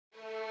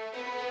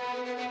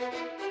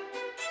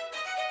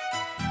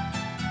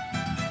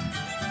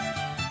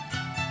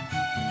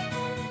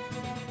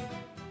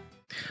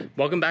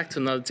Welcome back to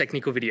another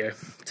technical video.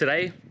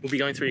 Today, we'll be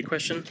going through your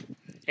question,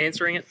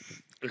 answering it,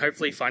 and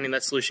hopefully finding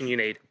that solution you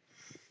need.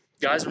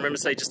 Guys, remember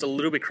to stay just a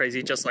little bit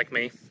crazy, just like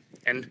me,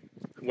 and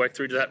work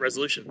through to that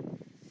resolution.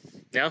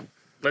 Now,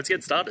 let's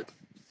get started.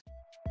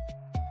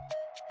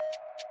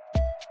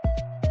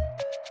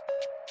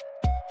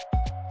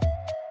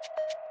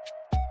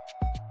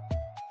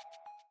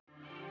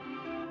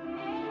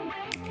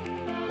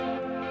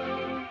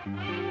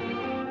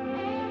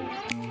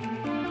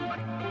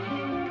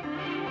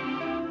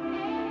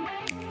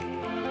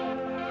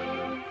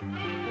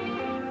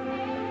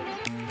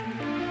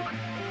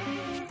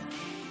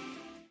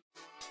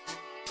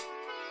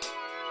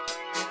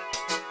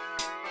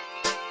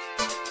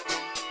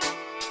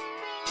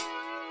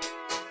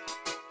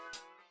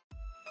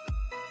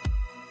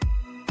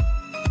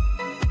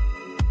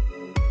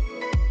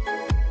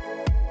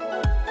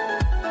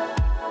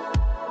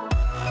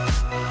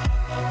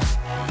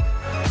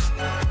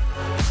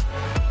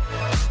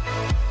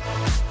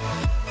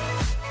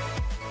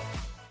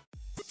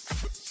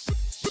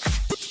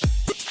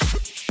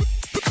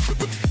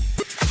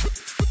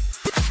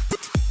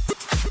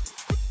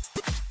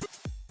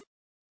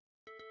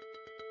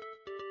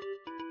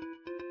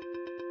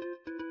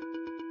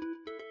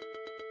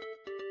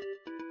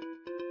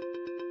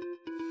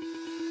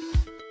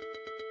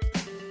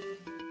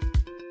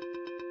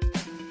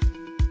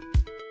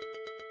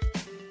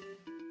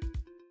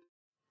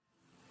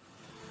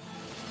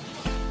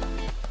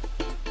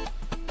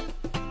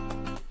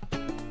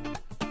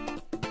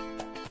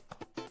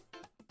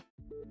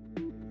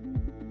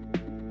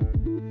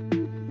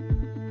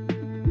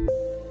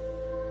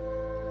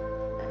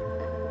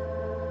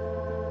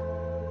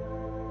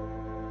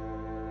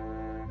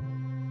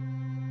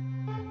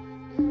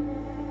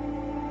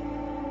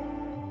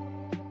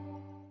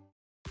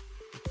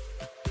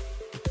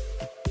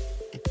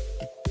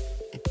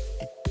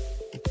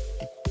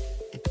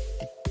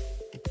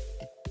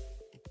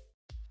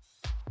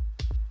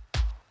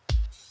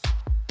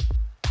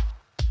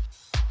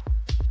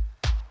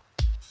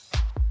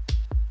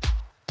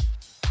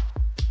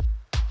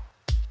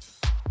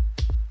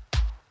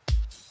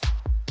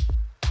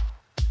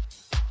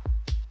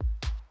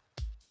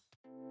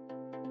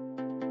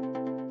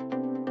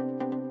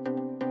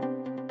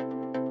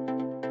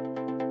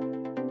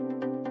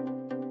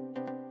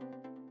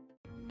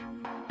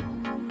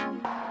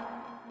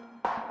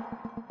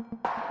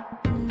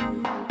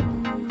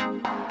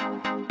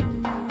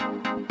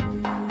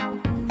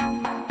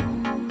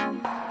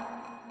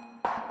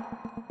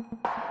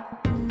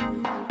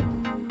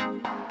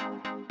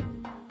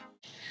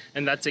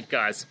 And that's it,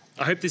 guys.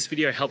 I hope this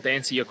video helped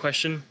answer your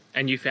question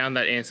and you found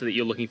that answer that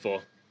you're looking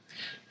for.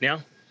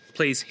 Now,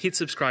 please hit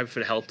subscribe if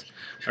it helped.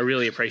 I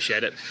really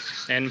appreciate it.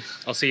 And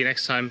I'll see you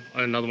next time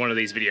on another one of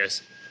these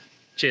videos.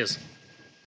 Cheers.